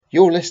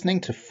You're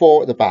listening to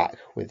Four at the Back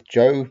with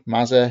Joe,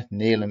 Mazza,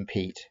 Neil and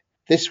Pete.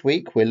 This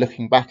week we're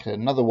looking back at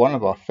another one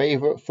of our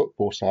favourite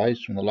football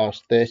sides from the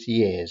last 30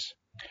 years.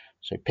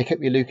 So pick up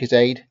your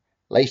Lucozade,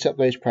 lace up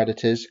those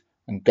Predators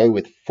and go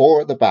with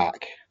Four at the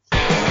Back.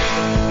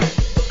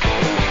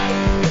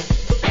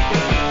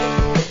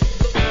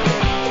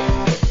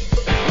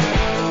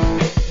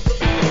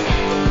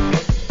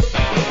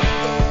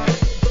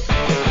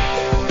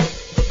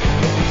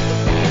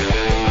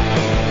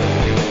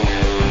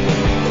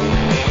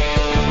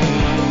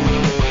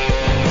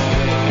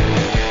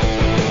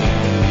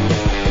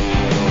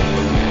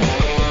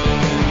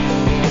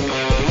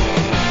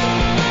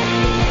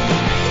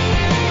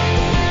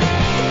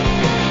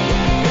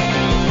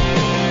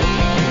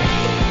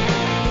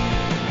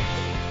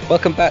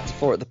 Welcome back to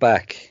Four at the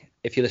Back.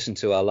 If you listened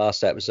to our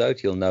last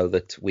episode, you'll know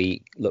that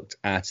we looked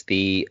at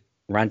the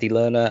Randy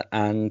Lerner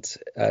and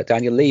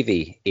Daniel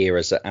Levy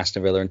eras at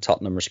Aston Villa and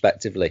Tottenham,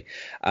 respectively.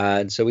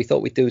 And so we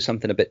thought we'd do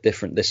something a bit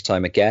different this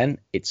time again.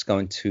 It's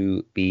going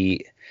to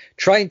be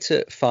trying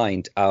to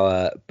find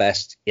our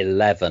best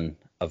 11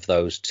 of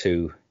those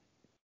two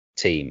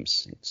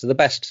teams. So the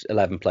best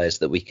 11 players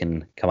that we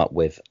can come up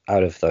with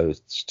out of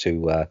those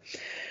two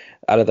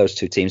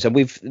teams. And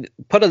we've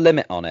put a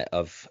limit on it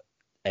of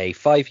a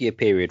 5-year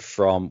period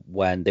from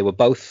when they were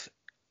both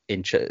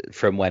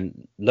from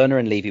when Lerner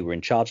and Levy were in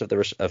charge of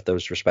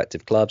those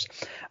respective clubs,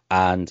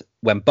 and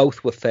when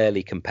both were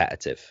fairly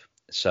competitive.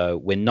 So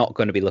we're not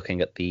going to be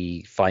looking at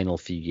the final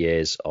few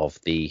years of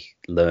the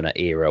Lerner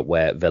era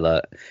where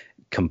Villa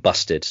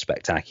combusted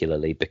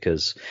spectacularly,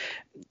 because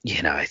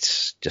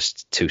it's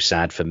just too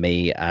sad for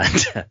me,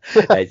 and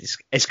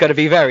it's going to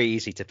be very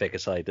easy to pick a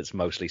side that's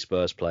mostly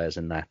Spurs players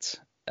in that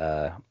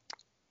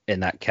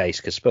case,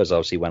 because Spurs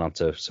obviously went on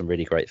to some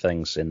really great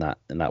things in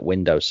that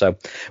window. So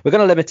we're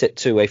going to limit it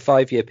to a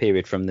 5-year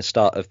period from the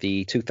start of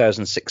the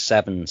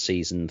 2006-07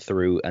 season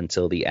through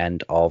until the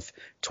end of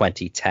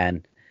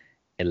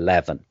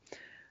 2010-11.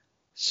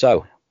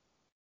 So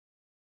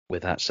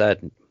with that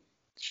said,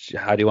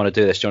 how do you want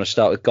to do this? Do you want to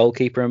start with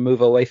goalkeeper and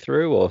move our way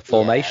through, or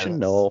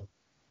formation?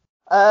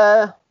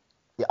 I'd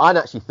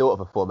actually thought of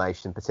a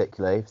formation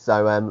particularly.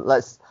 So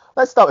let's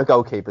start with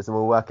goalkeepers and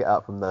we'll work it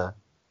out from there.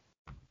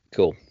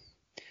 Cool.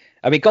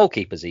 I mean,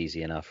 goalkeeper's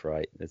easy enough,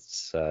 right?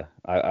 It's I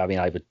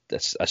would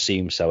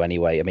assume so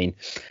anyway. I mean,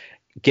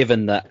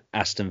 given that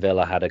Aston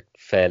Villa had a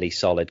fairly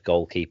solid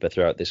goalkeeper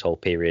throughout this whole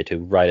period, who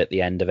right at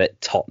the end of it,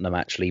 Tottenham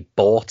actually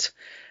bought,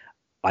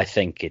 I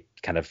think it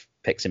kind of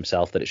picks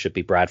himself that it should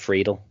be Brad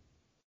Friedel.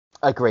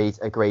 Agreed.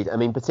 I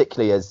mean,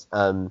 particularly as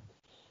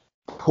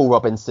Paul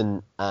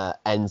Robinson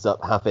ends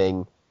up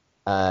having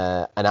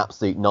an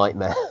absolute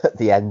nightmare at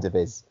the end of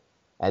his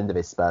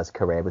Spurs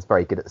career. Was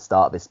very good at the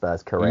start of his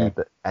Spurs career,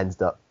 but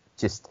ended up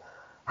just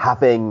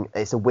having,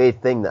 it's a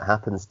weird thing that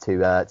happens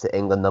to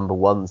England number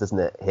ones, isn't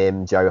it?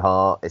 Him, Joe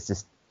Hart. It's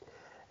just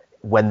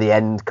when the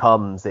end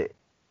comes, it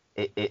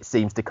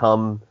seems to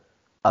come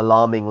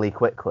alarmingly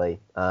quickly,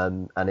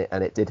 and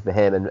it did for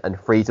him. And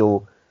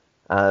Friedel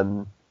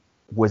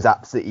was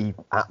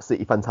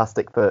absolutely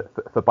fantastic for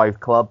both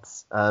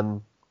clubs.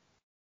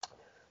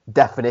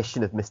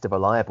 Definition of Mr.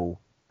 Reliable,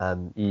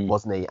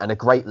 wasn't he? And a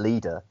great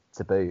leader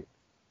to boot.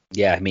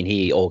 Yeah, I mean,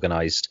 he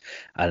organised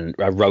and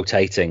a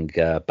rotating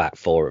back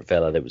four at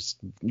Villa that was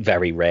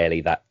very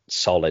rarely that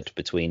solid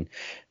between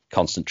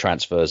constant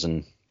transfers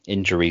and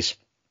injuries.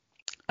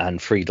 And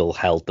Friedel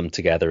held them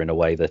together in a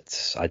way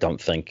that I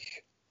don't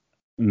think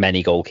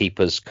many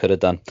goalkeepers could have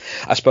done.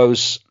 I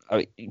suppose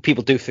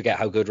people do forget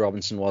how good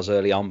Robinson was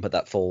early on, but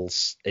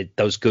those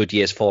good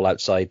years fall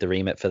outside the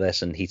remit for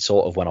this, and he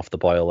sort of went off the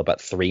boil about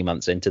 3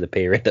 months into the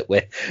period that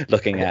we're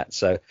looking at.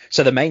 So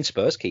the main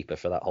Spurs keeper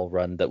for that whole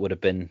run that would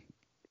have been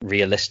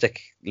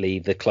realistically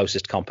the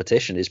closest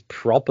competition is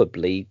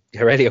probably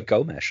Aurelio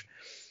Gomes.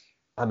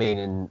 I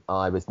mean,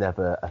 I was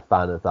never a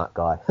fan of that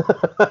guy.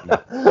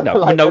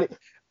 No.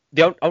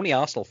 The only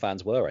Arsenal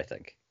fans were, I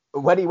think.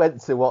 When he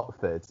went to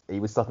Watford, he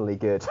was suddenly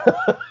good.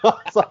 I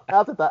was like,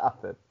 how did that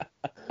happen?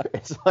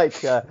 It's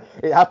like,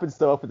 it happens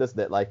so often, doesn't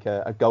it? Like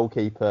a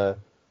goalkeeper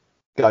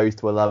goes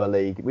to a lower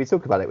league. We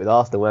talked about it with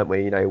Arsenal, weren't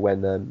we?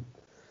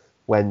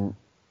 When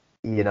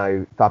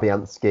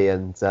Fabianski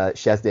and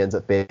Szczesny ends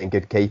up being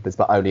good keepers,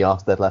 but only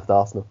after they'd left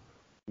Arsenal.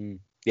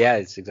 Yeah,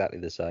 it's exactly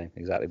the same.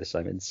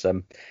 It's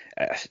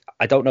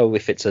I don't know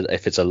if it's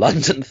a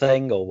London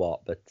thing or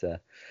what,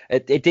 but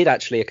it did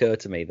actually occur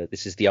to me that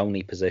this is the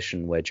only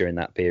position where during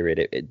that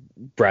period,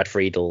 Brad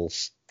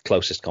Friedel's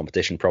closest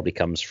competition probably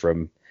comes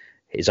from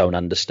his own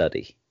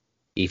understudy,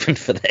 even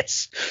for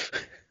this.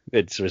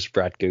 It was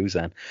Brad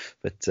Guzan,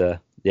 but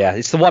yeah,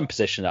 it's the one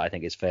position that I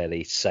think is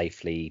fairly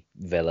safely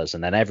Villa's,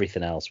 and then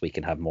everything else we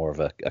can have more of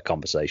a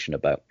conversation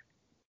about.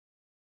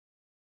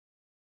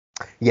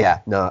 Yeah,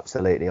 no,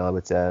 absolutely. I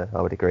would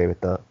agree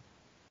with that.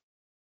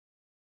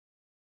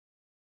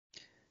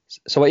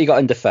 So what you got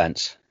in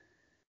defence?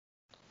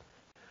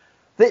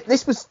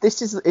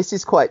 This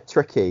is quite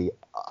tricky,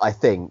 I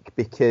think,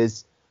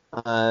 because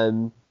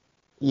particularly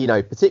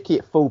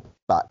at fullback,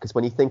 back, because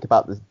when you think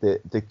about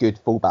the good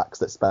fullbacks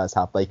that Spurs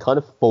have, they kind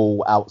of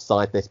fall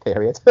outside this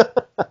period.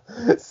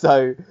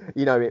 So,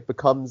 it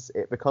becomes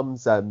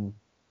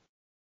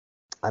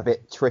a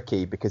bit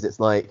tricky, because it's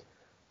like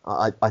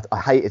I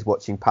hated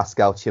watching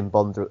Pascal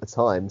Chimbonda at the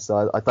time,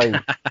 so I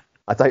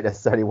don't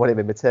necessarily want him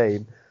in my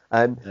team.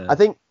 I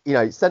think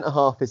centre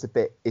half is a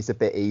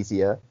bit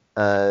easier.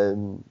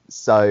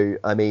 So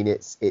I mean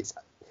it's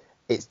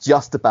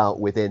just about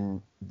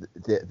within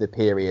the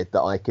period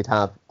that I could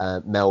have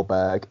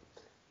Mellberg,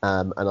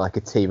 and I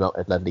could team up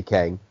with Ledley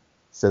King.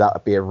 So that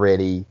would be a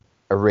really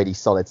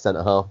solid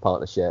centre half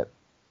partnership.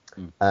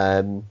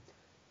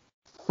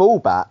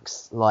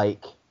 Fullbacks,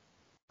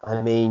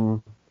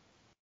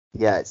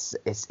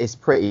 it's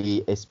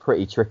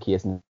pretty tricky,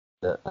 isn't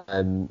it?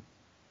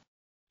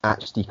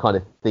 Actually kind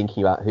of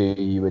thinking about who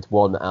you would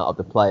want out of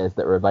the players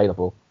that are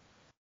available.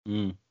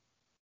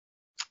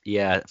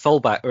 Yeah,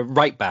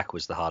 right back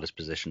was the hardest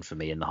position for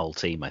me in the whole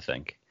team, I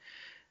think,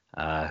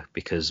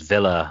 because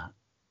Villa,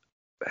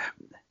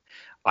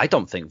 I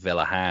don't think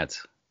Villa had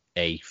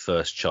a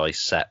first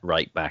choice set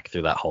right back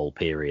through that whole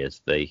period.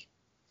 They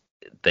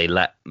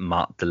let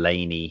Mark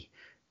Delaney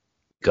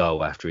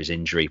go after his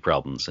injury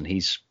problems, and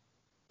he's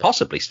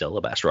possibly still the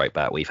best right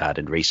back we've had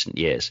in recent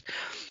years.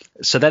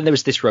 So then there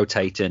was this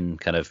rotating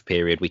kind of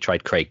period. We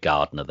tried Craig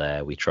Gardner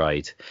there. We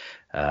tried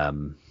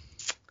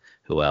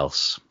who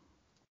else?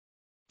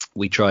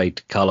 We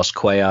tried Carlos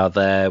Cuellar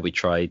there. We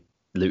tried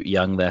Luke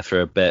Young there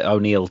for a bit.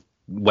 O'Neill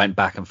went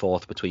back and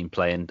forth between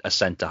playing a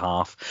centre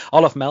half.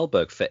 Olaf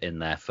Mellberg fit in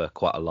there for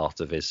quite a lot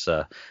of his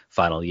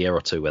final year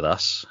or two with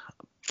us.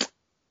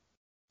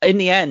 In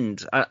the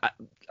end,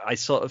 I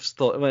sort of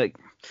thought, like,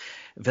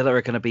 Villa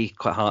are going to be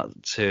quite hard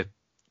to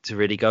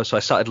really go. So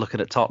I started looking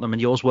at Tottenham,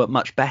 and yours weren't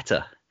much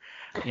better.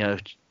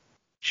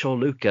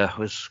 Chorluka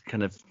was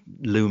kind of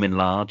looming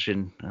large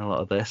in a lot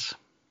of this.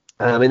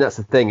 I mean, that's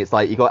the thing. It's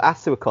like you got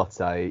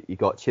Asuakoto, you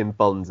got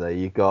Chimbonda,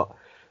 you got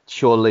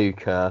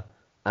Chorluka.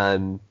 I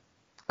mean,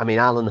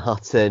 Alan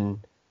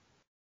Hutton.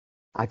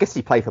 I guess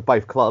he played for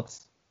both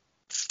clubs.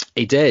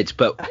 He did,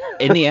 but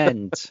in the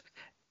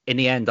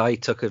end, I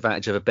took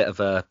advantage of a bit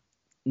of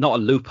not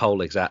a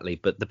loophole exactly,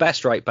 but the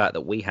best right back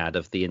that we had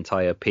of the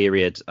entire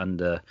period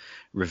under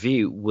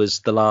review was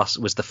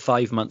the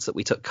 5 months that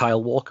we took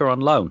Kyle Walker on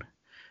loan.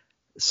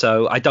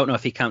 So I don't know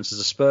if he counts as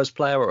a Spurs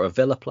player or a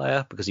Villa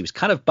player, because he was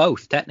kind of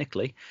both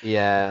technically.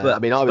 Yeah, but, I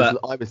mean, I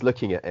was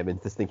looking at him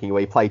and just thinking, well,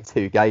 he played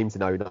 2 games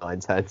in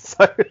 09-10.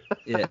 So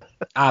yeah,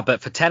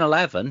 but for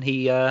 10-11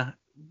 he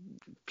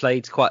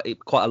played quite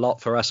a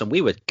lot for us, and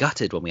we were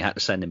gutted when we had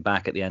to send him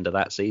back at the end of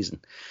that season.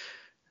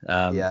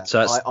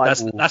 So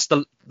that's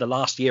the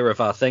last year of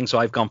our thing. So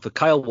I've gone for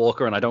Kyle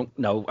Walker, and I don't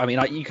know. I mean,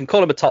 you can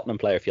call him a Tottenham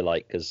player if you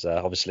like, because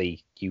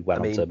obviously you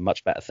went on to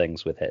much better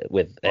things with him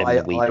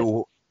than we did. I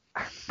will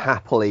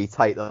happily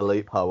take the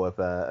loophole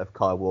of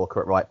Kyle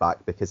Walker at right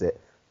back, because it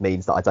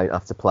means that I don't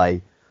have to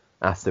play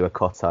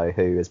Asuakoto,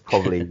 who is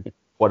probably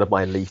one of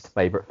my least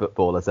favourite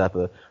footballers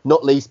ever.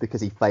 Not least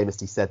because he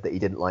famously said that he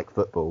didn't like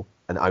football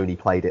and only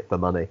played it for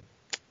money.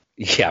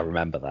 Yeah, I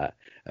remember that.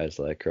 I was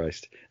like,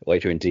 Christ, way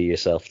to endear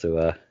yourself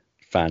to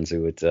fans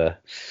who would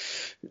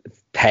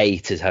pay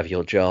to have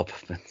your job.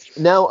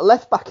 Now,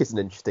 left back is an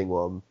interesting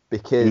one,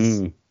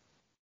 because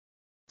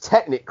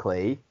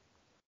technically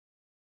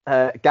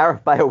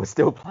Gareth Bale was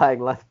still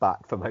playing left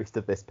back for most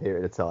of this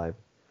period of time.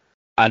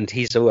 And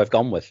he's who I've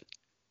gone with.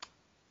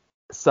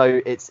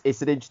 So it's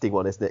an interesting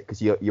one, isn't it?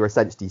 Because you're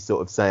essentially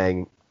sort of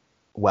saying,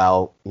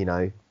 well,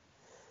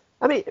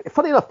 I mean,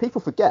 funny enough, people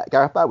forget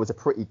Gareth Bale was a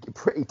pretty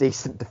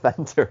decent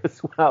defender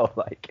as well.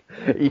 Like,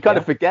 you kind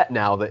of forget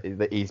now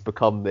that he's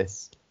become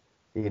this,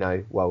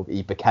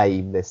 he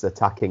became this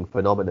attacking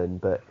phenomenon,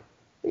 but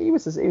he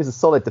was a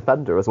solid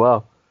defender as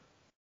well.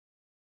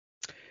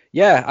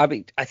 Yeah, I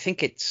mean,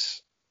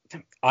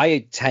 I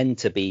tend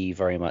to be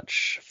very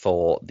much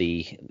for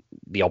the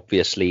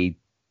obviously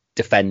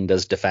defender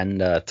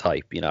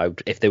type.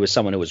 If there was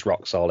someone who was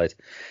rock solid,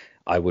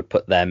 I would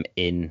put them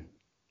in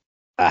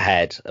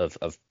ahead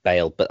of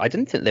Bale, but I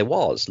didn't think there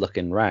was,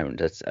 looking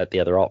round at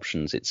the other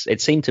options.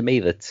 It seemed to me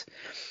that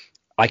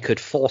I could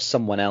force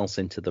someone else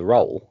into the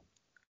role,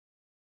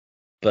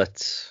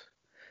 but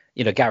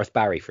Gareth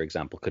Barry, for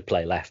example, could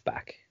play left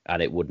back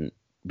and it wouldn't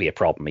be a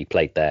problem. He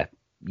played there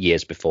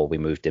years before we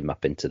moved him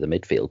up into the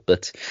midfield,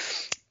 but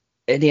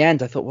in the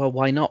end I thought, well,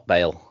 why not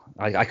Bale?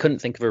 I couldn't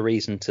think of a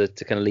reason to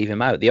kind of leave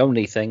him out. The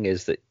only thing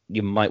is that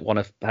you might want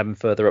to have him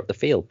further up the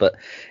field, but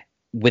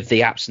with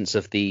the absence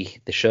of the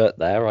shirt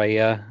there,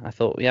 I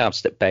thought, yeah, I'll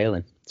stick Bale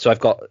in. So I've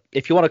got,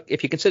 if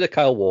you consider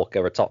Kyle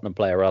Walker a Tottenham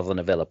player rather than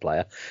a Villa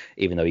player,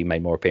 even though he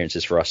made more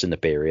appearances for us in the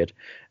period,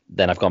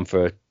 then I've gone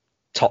for a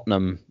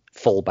Tottenham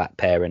fullback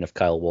pairing of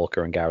Kyle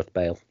Walker and Gareth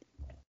Bale.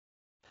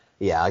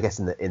 Yeah, I guess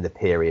in the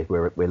period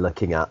we're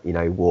looking at,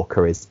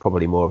 Walker is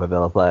probably more of a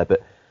Villa player,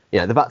 but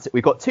the fact that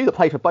we've got 2 that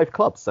play for both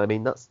clubs. So I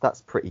mean,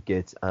 that's pretty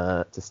good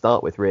to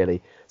start with,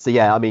 really. So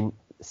yeah, I mean,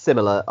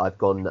 similar. I've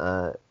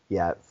gone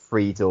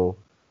Friedel,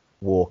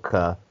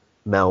 Walker,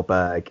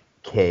 Mellberg,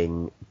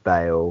 King,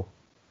 Bale.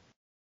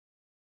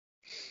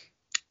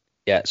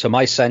 Yeah, so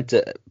my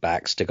centre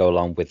backs to go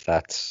along with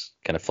that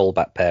kind of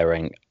fullback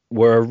pairing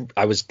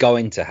I was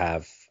going to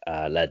have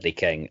Ledley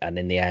King, and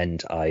in the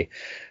end I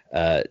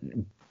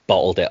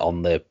bottled it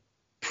on the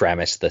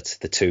premise that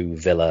the two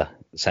Villa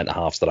centre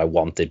halves that I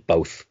wanted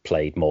both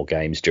played more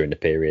games during the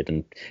period,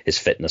 and his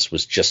fitness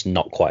was just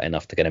not quite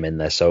enough to get him in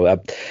there. So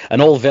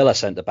an all Villa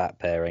centre back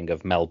pairing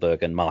of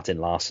Mellberg and Martin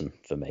Larsson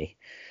for me.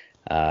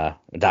 That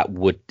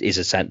is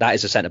a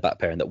centre back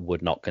pairing that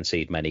would not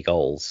concede many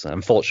goals.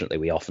 Unfortunately,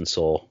 we often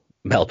saw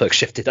Mellberg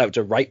shifted out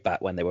to right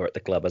back when they were at the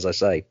club, as I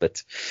say.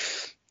 But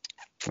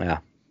yeah,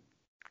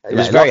 it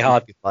was very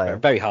hard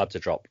to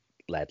drop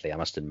Ledley. I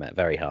must admit,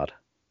 very hard.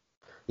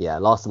 Yeah,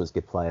 Larsson was a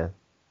good player,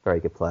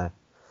 very good player.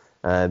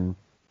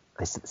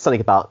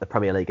 Something about the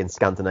Premier League and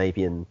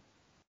Scandinavian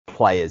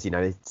players,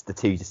 it's the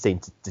two just seem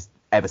to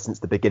ever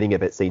since the beginning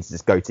of it seems to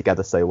just go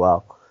together so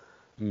well.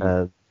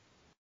 Great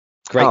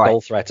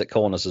goal threat at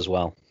corners as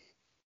well.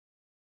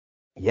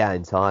 Yeah,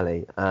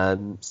 entirely.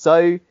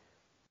 So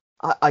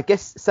I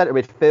guess centre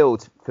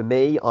midfield for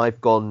me, I've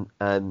gone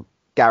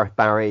Gareth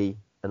Barry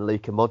and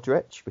Luka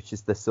Modric, which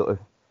is it's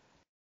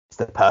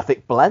the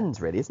perfect blend,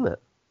 really, isn't it?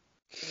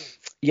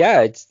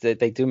 Yeah,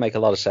 they do make a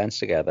lot of sense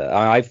together.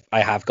 I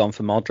have gone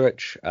for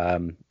Modric.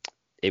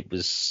 It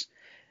was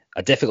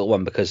a difficult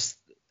one because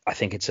I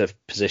think it's a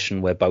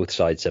position where both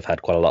sides have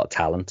had quite a lot of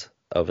talent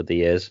over the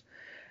years.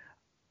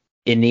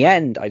 In the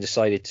end, I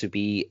decided to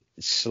be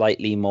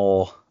slightly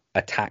more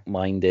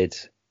attack-minded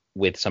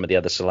with some of the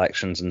other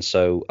selections, and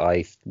so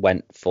I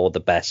went for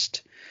the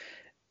better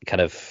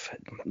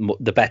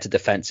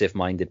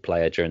defensive-minded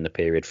player during the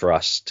period for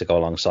us to go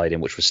alongside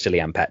him, which was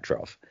Stilian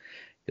Petrov,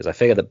 because I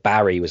figured that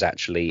Barry was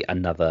actually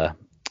another.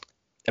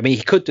 I mean,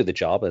 he could do the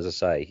job, as I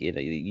say.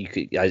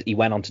 He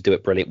went on to do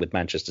it brilliant with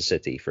Manchester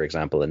City, for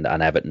example, and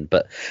Everton.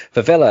 But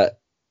for Villa,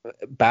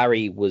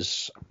 Barry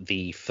was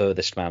the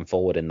furthest man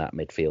forward in that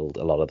midfield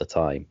a lot of the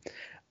time.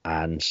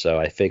 And so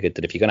I figured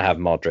that if you're going to have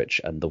Modric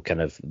and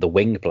the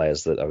wing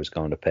players that I was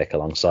going to pick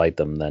alongside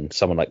them, then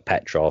someone like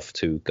Petrov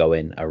to go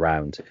in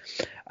around,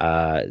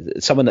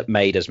 someone that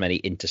made as many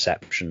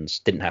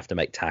interceptions, didn't have to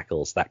make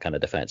tackles, that kind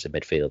of defensive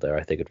midfielder,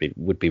 I think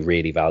would be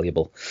really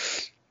valuable.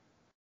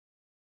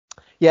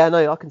 Yeah,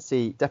 no, I can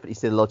definitely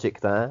see the logic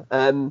there.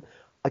 I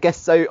guess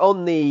so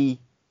on the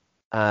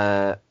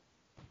right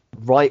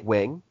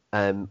wing,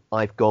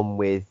 I've gone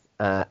with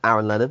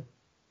Aaron Lennon,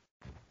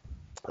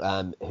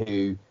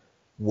 who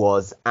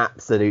was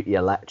absolutely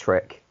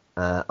electric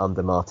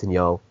under Martin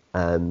Jol.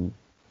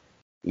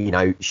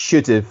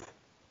 Should have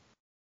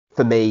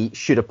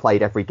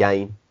played every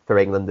game for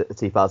England at the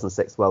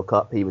 2006 World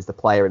Cup. He was the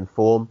player in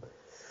form,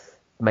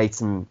 made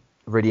some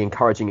really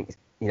encouraging,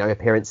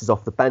 appearances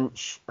off the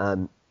bench.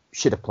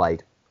 Should have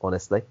played,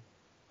 honestly,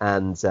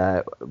 and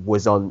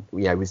was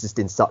just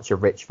in such a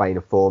rich vein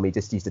of form. He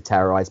just used to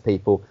terrorise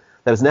people.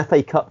 There was an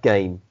FA Cup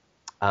game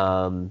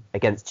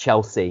against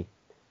Chelsea.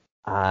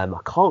 I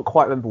can't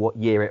quite remember what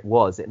year it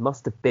was. It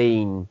must have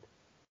been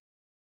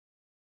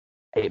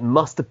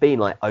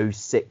like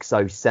 06,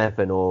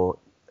 07 or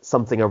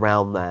something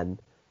around then.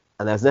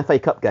 And there was an FA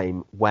Cup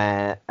game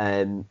where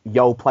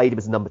Jol played him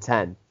as a number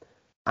 10,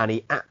 and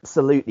he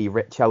absolutely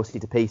ripped Chelsea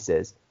to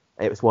pieces.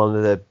 It was one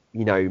of the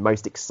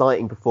most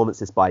exciting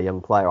performances by a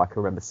young player I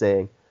can remember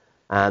seeing.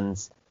 And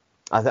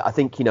I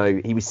think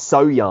he was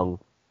so young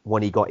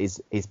when he got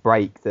his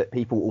break that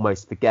people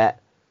almost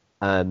forget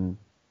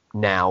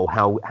now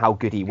how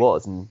good he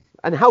was and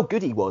how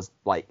good he was,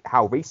 like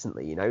how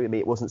recently, I mean,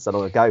 it wasn't so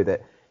long ago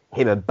that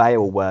him and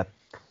Bale were,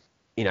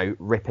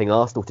 ripping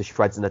Arsenal to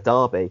shreds in a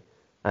derby.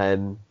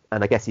 And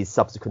I guess his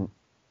subsequent,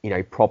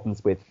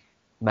 problems with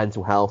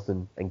mental health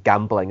and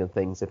gambling and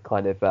things have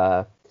kind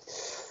of,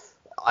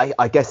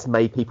 I guess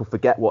made people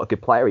forget what a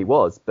good player he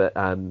was. But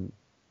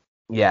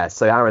yeah,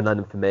 so Aaron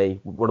Lennon for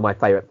me, one of my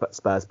favourite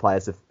Spurs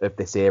players of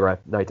this era,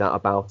 no doubt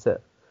about it.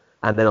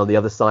 And then on the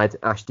other side,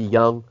 Ashley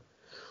Young.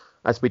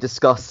 As we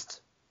discussed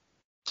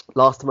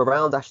last time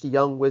around, Ashley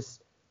Young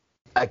was,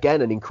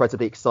 again, an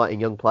incredibly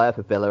exciting young player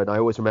for Villa. And I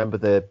always remember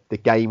the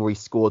game where he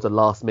scored a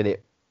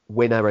last-minute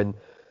winner and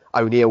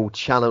O'Neill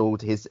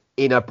channeled his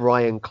inner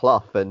Brian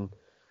Clough and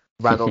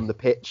ran on the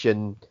pitch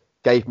and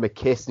gave him a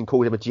kiss and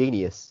called him a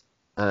genius.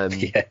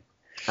 Yeah.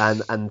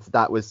 And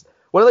that was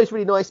one of those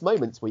really nice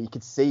moments where you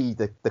could see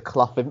the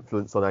Clough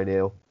influence on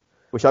O'Neill,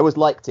 which I always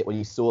liked it when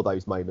you saw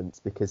those moments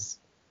because,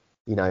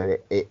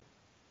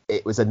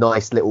 it was a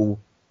nice little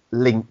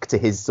link to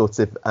his sort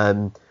of,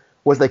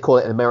 what do they call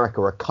it in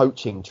America, a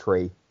coaching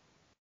tree.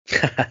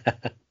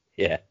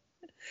 Yeah,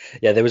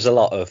 there was a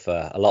lot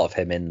of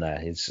him in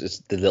there. It's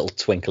just the little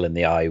twinkle in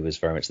the eye was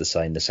very much the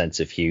same. The sense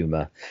of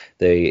humour,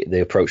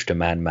 the approach to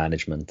man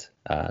management.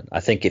 I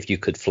think if you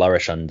could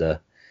flourish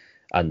under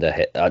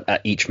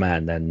each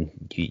man, then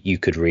you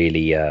could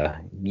really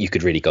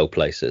go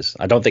places.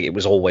 I don't think it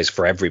was always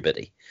for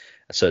everybody.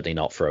 Certainly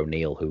not for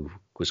O'Neill, who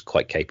was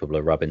quite capable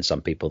of rubbing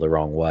some people the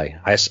wrong way.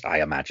 I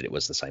imagine it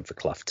was the same for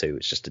Clough too.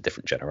 It's just a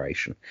different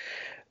generation.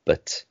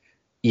 But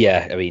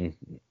yeah, I mean,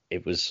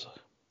 it was.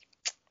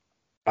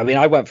 I mean,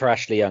 I went for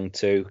Ashley Young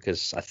too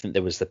because I think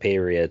there was the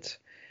period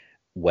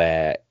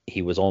where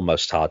he was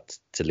almost hard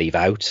to leave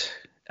out.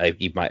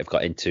 He might have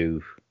got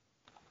into,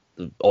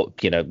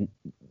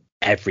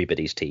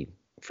 everybody's team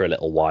for a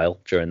little while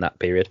during that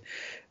period.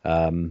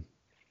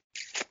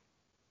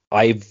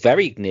 I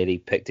very nearly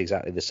picked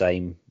exactly the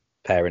same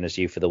pairing as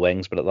you for the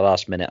wings, but at the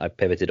last minute I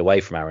pivoted away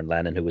from Aaron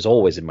Lennon, who was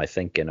always in my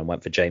thinking, and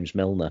went for James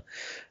Milner.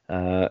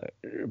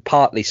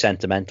 Partly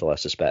sentimental, I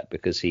suspect,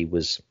 because he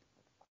was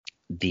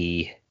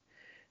the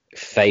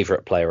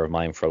favourite player of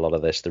mine for a lot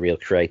of this, the real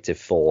creative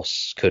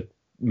force, could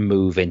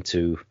move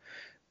into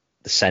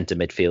the centre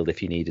midfield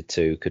if you needed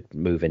to, could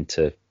move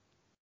onto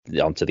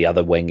the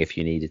other wing if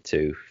you needed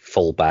to,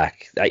 full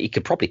back. He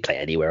could probably play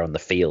anywhere on the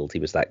field. He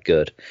was that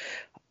good.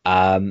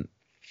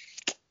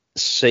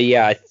 So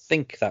yeah, I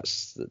think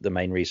that's the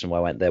main reason why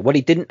I went there. What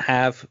he didn't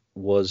have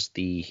was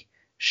the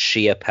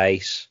sheer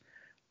pace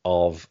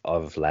of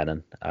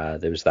Lennon.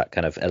 There was that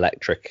kind of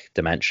electric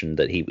dimension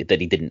that he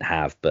didn't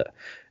have. But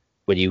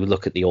when you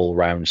look at the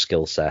all-round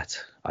skill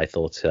set, I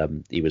thought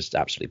he was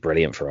absolutely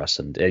brilliant for us,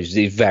 and it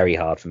was very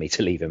hard for me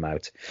to leave him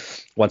out.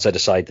 Once I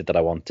decided that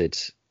I wanted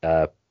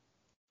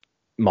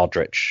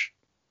Modric,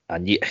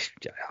 and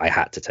I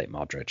had to take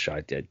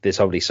Modric. There's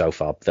only so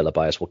far Villa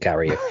bias will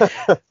carry you.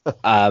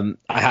 I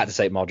had to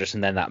take Modric,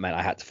 and then that meant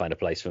I had to find a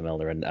place for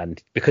Milner,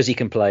 and because he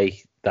can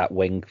play that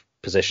wing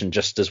position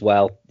just as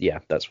well, yeah,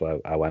 that's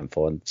what I went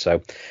for. And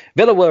so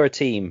Villa were a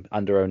team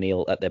under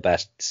O'Neill at their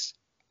best,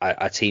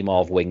 a team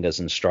of wingers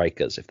and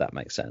strikers, if that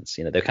makes sense.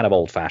 They're kind of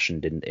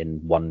old-fashioned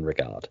in one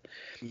regard.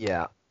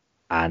 Yeah.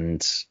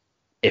 And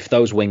if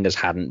those wingers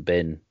hadn't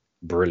been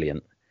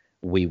brilliant,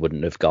 we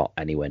wouldn't have got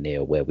anywhere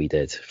near where we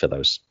did for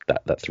that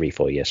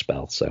 3-4 year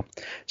spell. So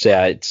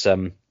yeah, it's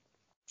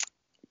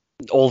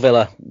all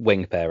Villa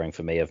wing pairing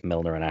for me of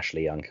Milner and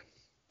Ashley Young.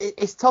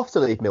 It's tough to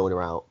leave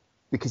Milner out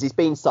because he's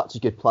been such a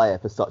good player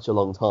for such a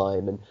long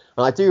time, and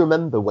I do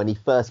remember when he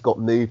first got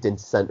moved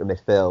into centre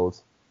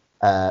midfield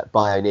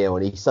by O'Neill,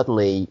 and he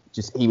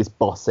was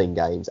bossing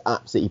games,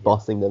 absolutely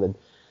bossing them,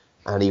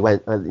 and he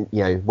went, when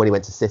he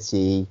went to City,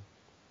 he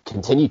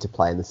continued to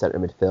play in the centre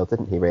midfield,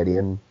 didn't he? Really,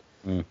 and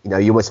you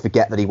almost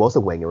forget that he was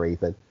a winger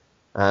even.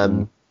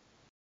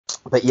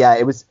 But yeah,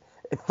 it was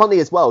funny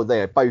as well.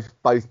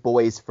 Both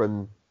boys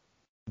from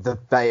the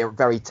very,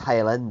 very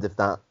tail end of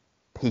that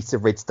Peter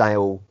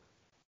Ridsdale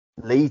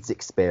Leeds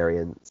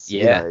experience.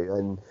 Yeah,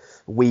 and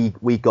we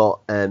got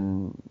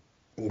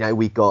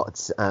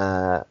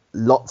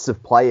lots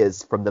of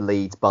players from the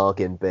Leeds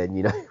bargain bin.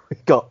 We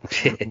got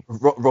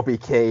Robbie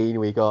Keane,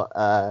 we got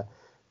Aaron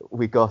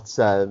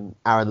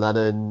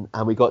Lennon,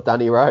 and we got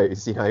Danny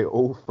Rose.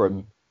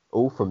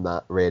 All from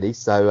that, really.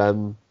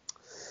 So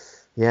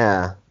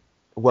yeah,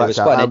 worked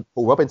out.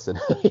 Paul Robinson.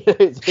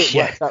 it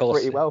worked out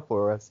pretty well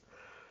for us.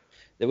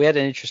 We had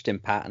an interesting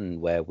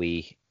pattern where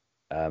we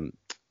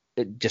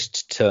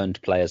just turned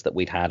players that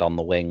we'd had on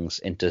the wings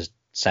into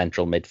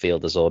central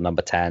midfielders or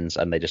number 10s,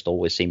 and they just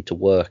always seemed to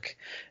work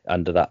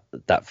under that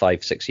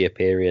 5-6 year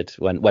period.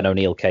 When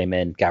O'Neill came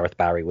in, Gareth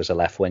Barry was a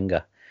left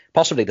winger,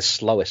 possibly the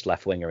slowest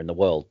left winger in the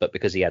world, but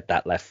because he had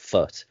that left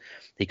foot,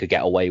 he could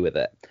get away with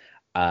it.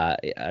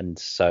 And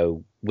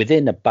so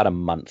within about a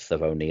month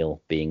of O'Neill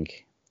being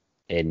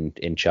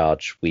in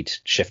charge, we'd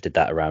shifted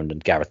that around,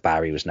 and Gareth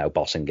Barry was now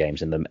bossing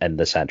games in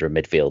the centre of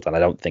midfield, and I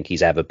don't think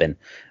he's ever been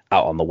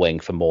out on the wing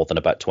for more than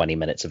about 20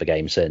 minutes of a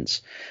game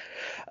since.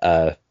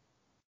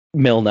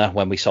 Milner,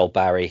 when we sold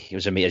Barry, he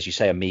was, as you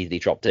say, immediately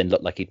dropped in,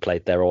 looked like he'd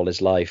played there all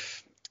his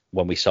life.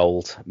 When we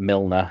sold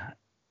Milner,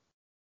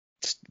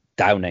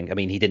 Downing,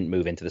 he didn't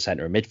move into the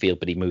centre of midfield,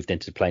 but he moved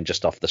into playing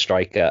just off the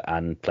striker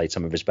and played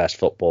some of his best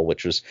football,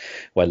 which was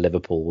where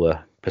Liverpool were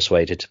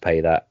persuaded to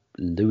pay that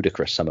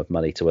ludicrous sum of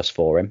money to us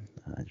for him.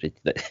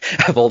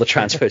 Of all the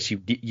transfers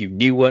you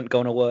knew weren't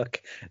going to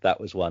work, that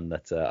was one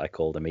that I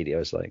called immediately. I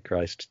was like,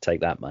 Christ,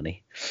 take that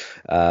money.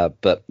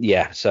 But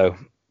yeah, so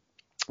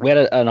we had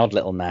an odd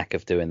little knack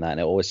of doing that, and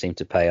it always seemed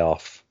to pay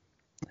off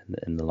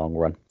in the long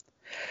run.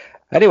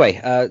 Anyway,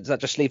 does that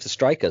just leave the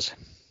strikers?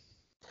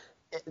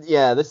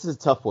 Yeah, this is a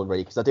tough one,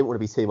 really, because I didn't want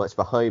to be too much of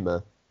a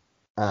homer.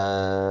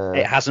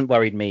 It hasn't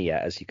worried me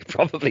yet, as you could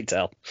probably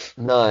tell.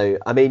 No,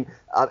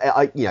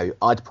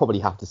 I'd probably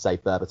have to say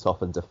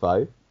Berbatov and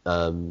Defoe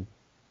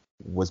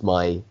was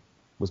my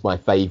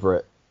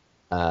favourite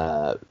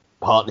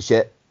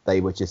partnership. They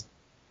were just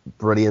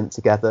brilliant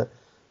together.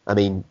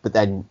 But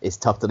then it's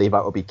tough to leave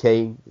out Robbie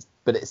Keane.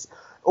 But it's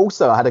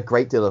also, I had a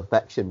great deal of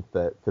affection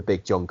for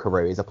Big John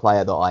Carew. He's a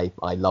player that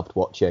I loved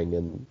watching,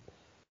 and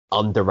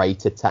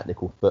underrated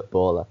technical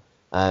footballer.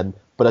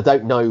 But I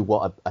don't know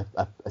what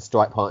a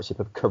strike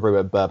partnership of Carew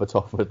and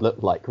Berbatov would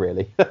look like,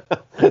 really.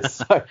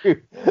 So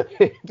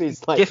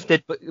it's like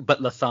gifted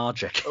but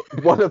lethargic.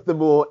 One of the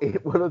more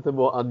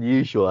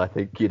unusual, I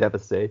think, you'd ever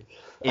see.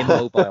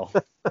 Immobile.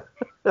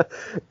 But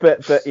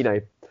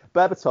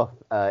Berbatov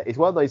is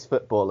one of those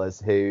footballers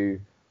who,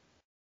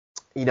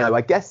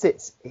 I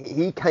guess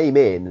he came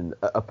in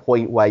at a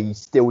point where you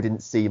still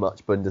didn't see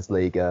much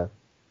Bundesliga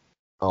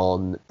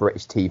on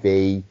British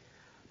TV.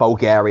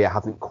 Bulgaria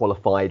hasn't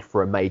qualified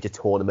for a major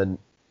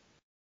tournament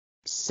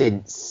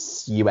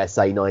since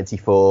USA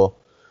 94.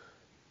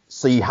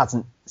 so you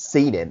hadn't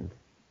seen him.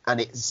 And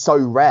it's so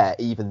rare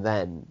even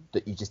then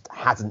that you just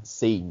hadn't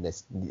seen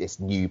this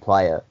new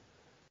player.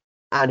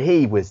 And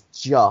he was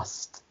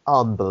just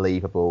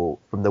unbelievable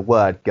from the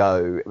word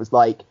go. It was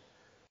like,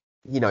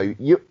 he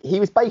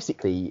was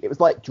basically, it was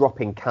like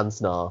dropping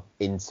Cantona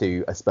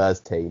into a Spurs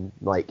team.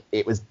 Like,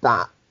 it was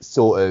that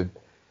sort of,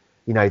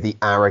 the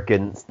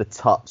arrogance, the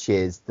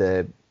touches,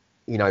 the,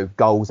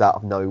 goals out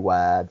of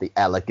nowhere, the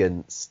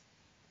elegance.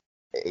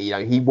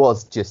 He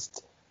was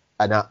just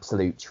an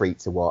absolute treat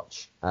to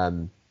watch.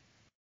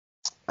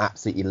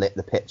 Absolutely lit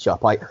the pitch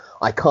up.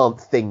 I can't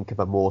think of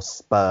a more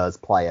Spurs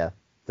player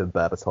than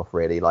Berbatov,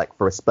 really. Like,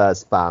 for a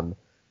Spurs fan,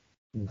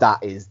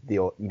 that is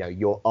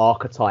your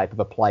archetype of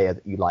a player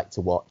that you like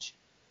to watch,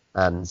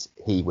 and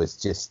he was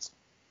just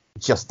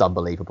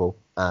unbelievable.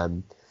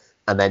 And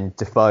then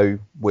Defoe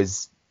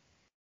was,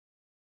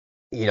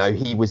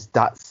 he was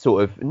that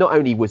sort of, not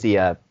only was he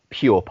a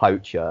pure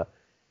poacher,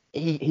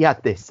 he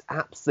had this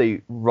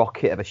absolute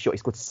rocket of a shot. He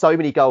scored so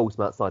many goals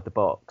from outside the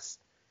box.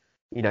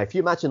 If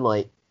you imagine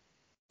like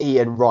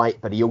Ian Wright,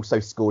 but he also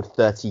scored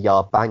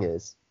 30-yard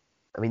bangers.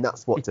 I mean,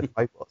 that's what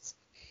Defoe was.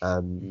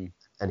 And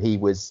he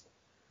was,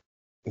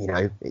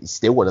 he's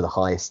still one of the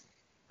highest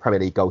Premier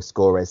League goal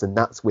scorers. And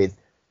that's with,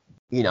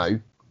 he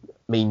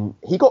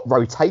got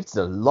rotated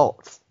a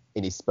lot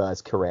in his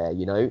Spurs career.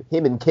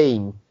 Him and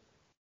Keane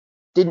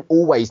didn't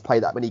always play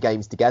that many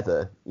games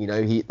together.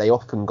 They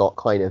often got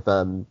kind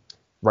of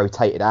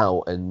rotated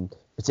out. And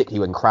particularly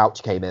when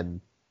Crouch came in,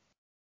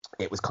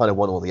 it was kind of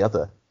one or the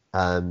other.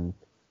 And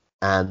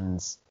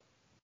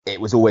it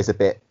was always a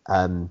bit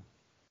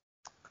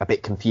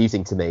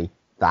confusing to me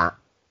that,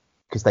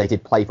 because they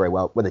did play very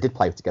well. When they did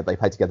play together, they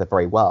played together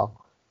very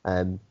well.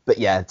 But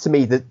yeah, to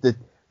me, the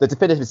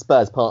definitive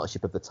Spurs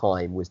partnership of the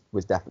time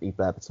was definitely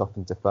Berbatov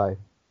and Defoe.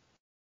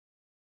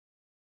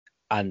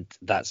 And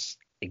that's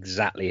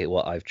exactly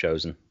what I've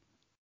chosen,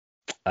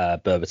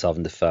 Berbatov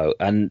and Defoe.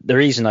 And the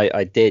reason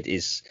I did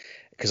is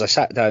because I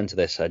sat down to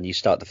this, and you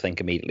start to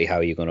think immediately how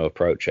you're going to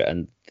approach it.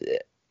 And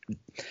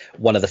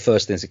one of the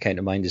first things that came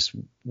to mind is,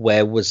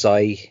 where was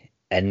I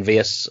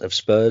envious of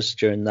Spurs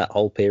during that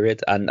whole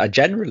period? And I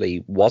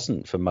generally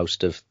wasn't for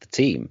most of the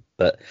team,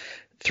 but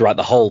throughout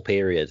the whole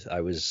period,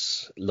 I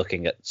was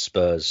looking at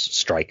Spurs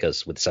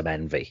strikers with some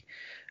envy.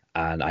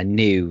 And I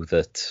knew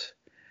that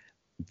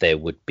there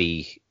would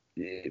be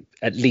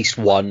at least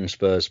one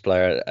Spurs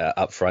player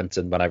up front.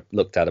 And when I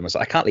looked at him, I was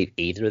like, I can't leave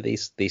either of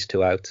these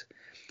two out.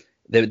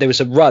 There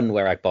was a run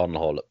where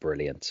Agbonlahor looked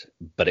brilliant,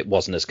 but it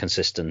wasn't as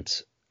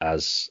consistent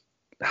as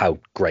how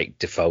great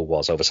Defoe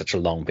was over such a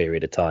long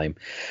period of time.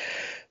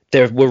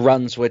 There were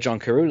runs where John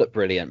Carew looked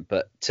brilliant,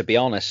 but to be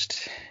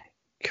honest,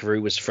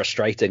 Carew was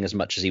frustrating as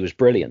much as he was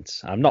brilliant.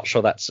 I'm not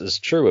sure that's as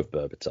true of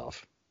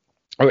Berbatov,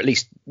 or at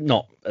least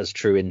not as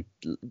true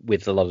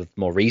with a lot of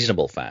more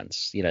reasonable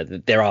fans.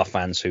 There are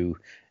fans who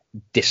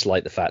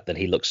dislike the fact that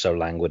he looks so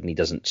languid and he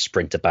doesn't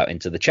sprint about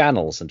into the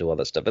channels and do all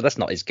that stuff, but that's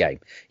not his game.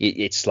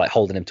 It's like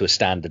holding him to a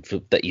standard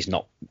that he's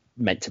not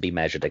meant to be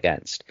measured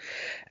against.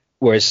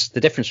 Whereas the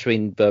difference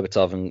between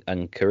Berbatov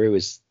and Carew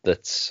is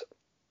that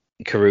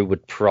Carew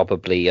would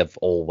probably have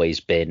always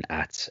been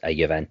at a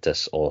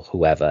Juventus or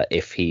whoever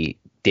if he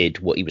did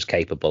what he was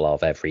capable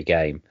of every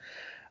game.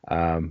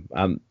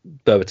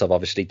 Berbatov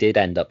obviously did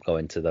end up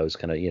going to those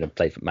kind of,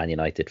 played for Man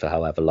United for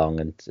however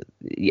long, and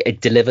it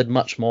delivered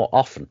much more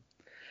often.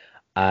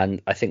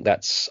 And I think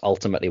that's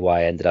ultimately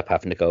why I ended up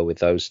having to go with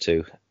those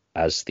two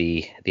as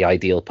the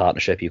ideal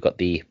partnership. You've got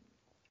the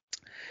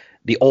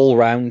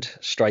all-round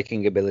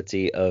striking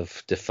ability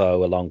of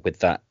Defoe, along with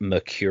that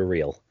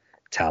mercurial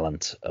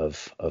talent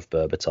of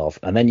Berbatov.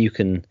 And then you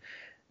can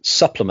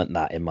supplement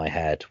that in my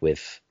head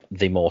with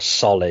the more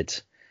solid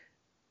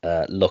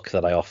look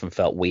that I often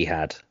felt we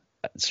had,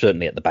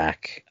 certainly at the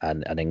back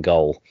and in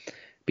goal,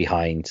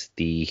 behind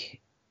the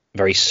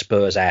very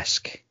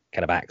Spurs-esque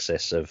kind of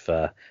axis of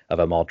a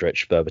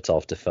Modric,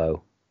 Berbatov,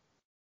 Defoe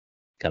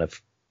kind of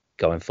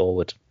going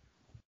forward.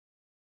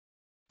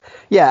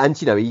 Yeah, and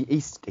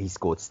he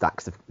scored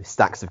stacks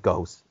of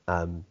goals.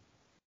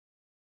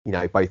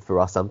 Both for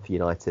us and for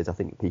United. I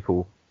think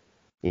people,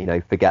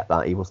 forget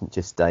that he wasn't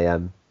just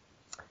a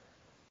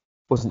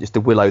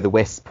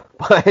will-o'-the-wisp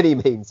by any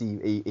means.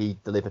 He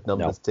delivered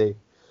numbers too,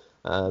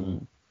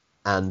 and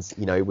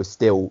was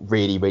still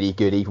really, really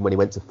good even when he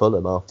went to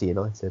Fulham after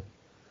United.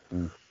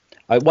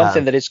 One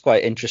thing that is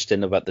quite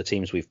interesting about the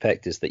teams we've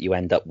picked is that you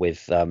end up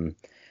with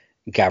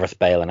Gareth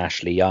Bale and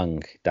Ashley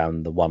Young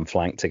down the one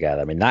flank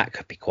together. I mean, that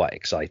could be quite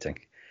exciting.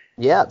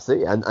 Yeah,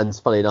 absolutely. And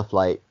funny enough,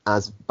 like,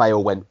 as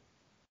Bale went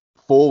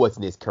forward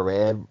in his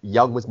career,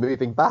 Young was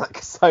moving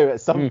back. So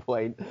at some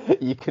point,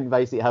 you can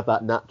basically have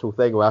that natural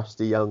thing where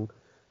Ashley Young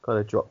kind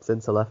of drops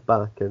into left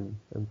back and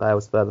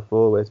Bale's further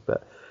forward.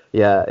 But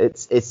yeah,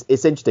 it's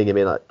interesting. I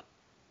mean,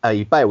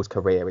 like, Bale's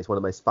career is one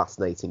of the most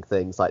fascinating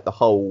things. Like the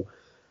whole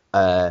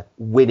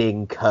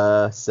winning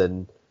curse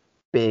and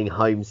being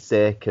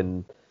homesick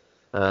and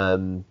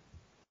Redknapp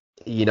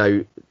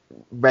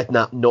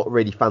not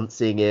really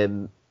fancying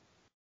him,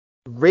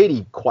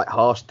 really quite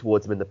harsh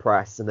towards him in the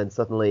press, and then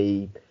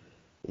suddenly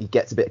he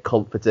gets a bit of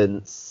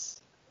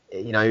confidence.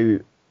 You know,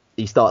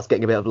 he starts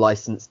getting a bit of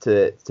license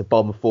to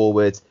bomb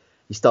forward.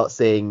 You start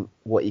seeing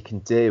what he can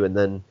do, and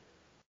then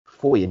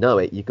before you know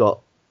it, you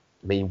got,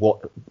 I mean,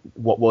 what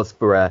was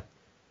for a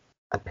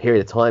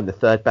period of time the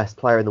third best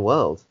player in the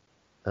world.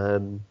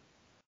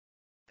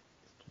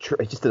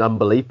 It's just an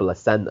unbelievable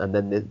ascent, and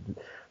then the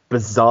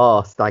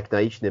bizarre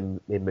stagnation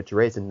in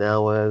Madrid, and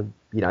now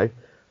you know,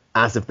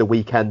 as of the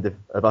weekend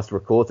of us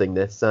recording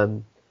this,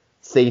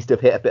 seems to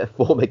have hit a bit of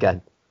form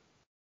again.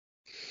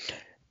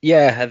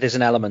 Yeah, there's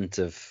an element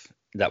of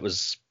that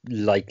was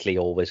likely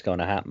always going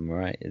to happen,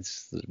 right?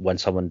 It's when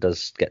someone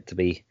does get to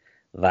be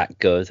that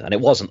good, and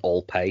it wasn't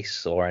all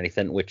pace or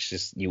anything, which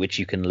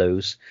you can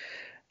lose.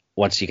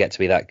 Once you get to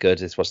be that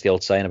good, it's what's the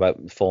old saying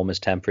about form is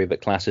temporary,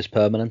 but class is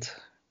permanent.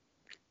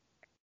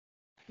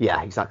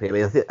 Yeah, exactly. I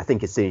mean, I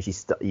think as soon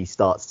as you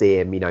start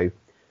seeing him, you know,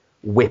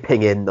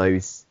 whipping in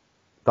those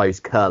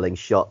curling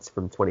shots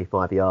from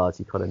 25 yards,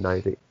 you kind of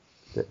know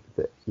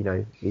that you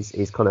know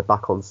he's kind of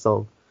back on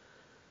song.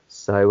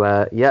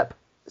 So yep.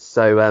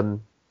 So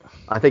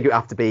I think it would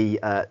have to be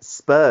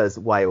Spurs,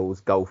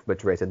 Wales, Golf,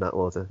 Madrid in that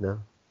order now.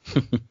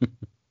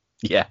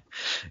 Yeah,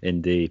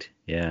 indeed.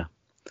 Yeah.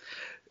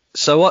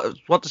 So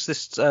what does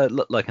this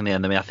look like in the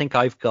end? I mean, I think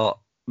I've got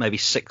maybe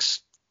 6-5,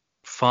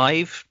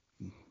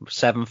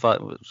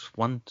 7-5,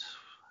 1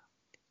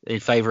 in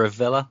favour of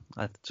Villa.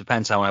 It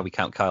depends how we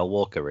count Kyle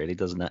Walker, really,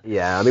 doesn't it?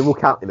 Yeah, I mean, we'll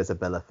count him as a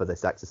Villa for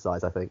this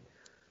exercise, I think.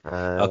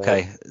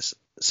 Okay,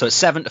 so it's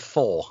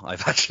 7-4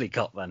 I've actually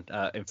got then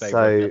in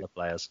favour of Villa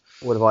players.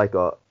 What have I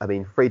got? I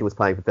mean, Friedel was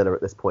playing for Villa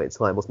at this point in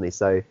time, wasn't he?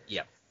 So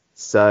yeah.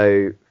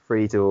 So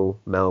Friedel,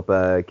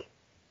 Mellberg,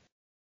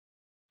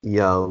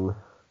 Young,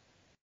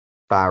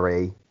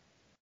 Barry.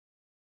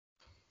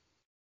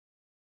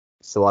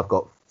 So I've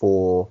got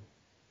 4.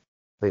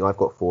 I think I've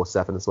got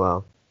 4-7 as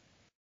well.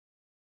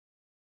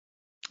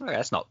 Okay,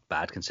 that's not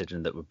bad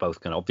considering that we're both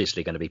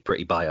obviously going to be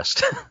pretty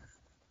biased.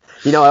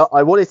 You know,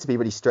 I wanted to be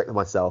really strict with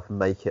myself and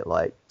make it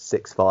like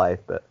 6-5,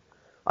 but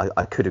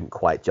I couldn't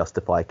quite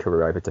justify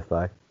Carew over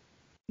Defoe.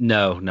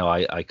 No,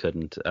 I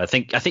couldn't. I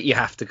think you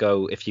have to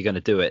go, if you're going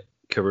to do it,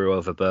 Carew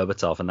over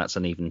Berbatov, and that's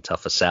an even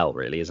tougher sell,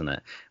 really, isn't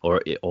it?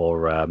 Or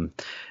an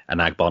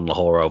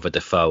Agbonlahor over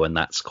Defoe, and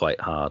that's quite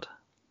hard.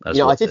 You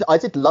know, I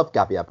did love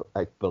Gabby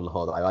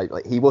Agbonlahor.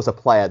 Like, he was a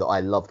player that I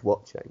loved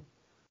watching.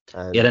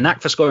 He had a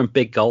knack for scoring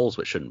big goals,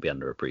 which shouldn't be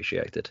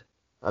underappreciated.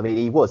 I mean,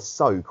 he was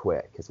so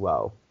quick as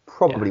well.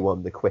 Probably one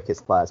of the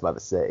quickest players I've ever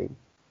seen.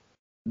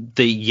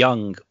 The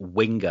young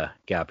winger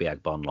Gabby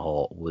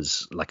Agbonlahor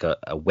was like a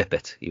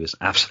whippet. He was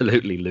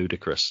absolutely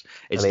ludicrous.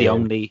 It's the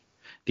only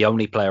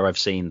player I've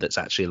seen that's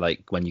actually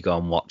like when you go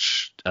and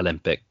watch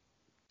Olympic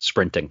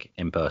sprinting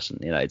in person.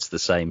 You know, it's the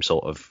same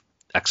sort of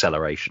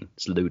acceleration.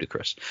 It's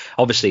ludicrous.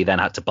 Obviously, he then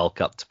had to bulk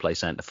up to play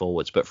centre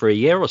forwards, but for a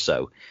year or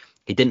so,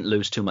 he didn't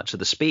lose too much of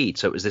the speed.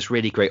 So it was this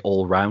really great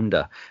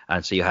all-rounder.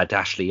 And so you had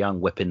Ashley Young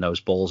whipping those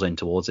balls in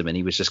towards him, and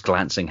he was just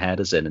glancing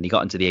headers in, and he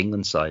got into the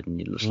England side, and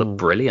he just looked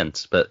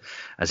brilliant. But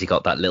as he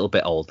got that little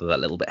bit older,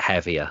 that little bit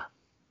heavier,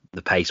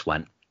 the pace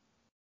went.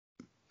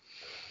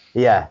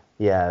 Yeah,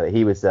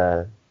 he was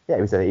a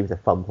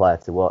fun player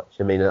to watch.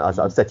 I mean, as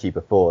I've said to you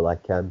before,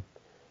 like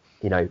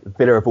you know,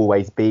 Villa have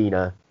always been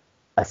a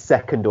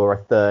second or a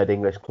third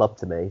English club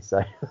to me,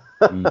 so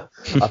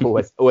I've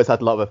always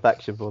had a lot of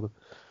affection for them.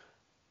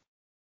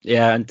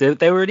 Yeah, and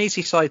they were an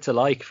easy side to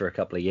like for a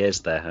couple of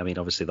years there. I mean,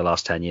 obviously the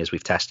last 10 years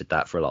we've tested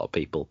that for a lot of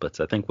people, but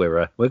I think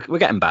we're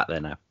getting back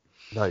there now.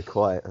 No,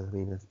 quite. I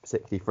mean,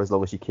 particularly for as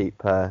long as you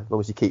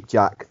keep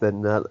Jack,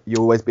 then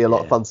you'll always be a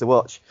lot of fun to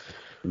watch.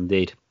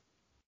 Indeed.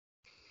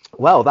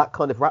 Well, that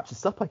kind of wraps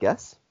us up, I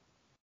guess.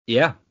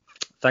 Yeah.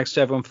 Thanks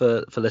to everyone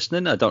for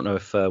listening. I don't know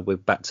if we're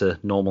back to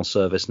normal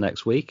service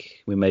next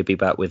week. We may be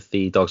back with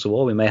the Dogs of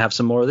War. We may have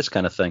some more of this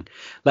kind of thing.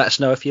 Let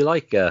us know if you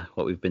like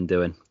what we've been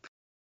doing.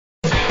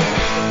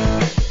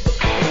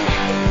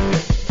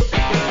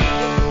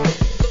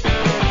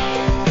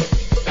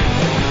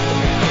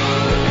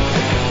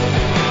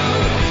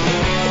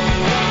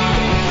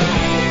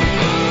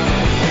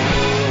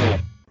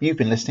 You've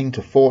been listening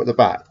to Four at the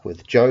Back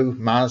with Joe,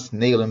 Maz,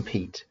 Neil and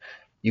Pete.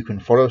 You can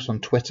follow us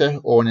on Twitter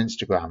or on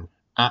Instagram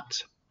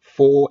at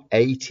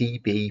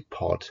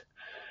 4ATBpod.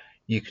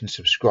 You can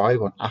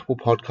subscribe on Apple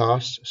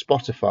Podcasts,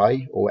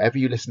 Spotify, or wherever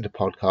you listen to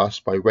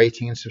podcasts by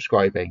rating and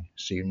subscribing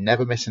so you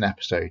never miss an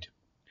episode.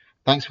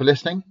 Thanks for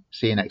listening.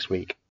 See you next week.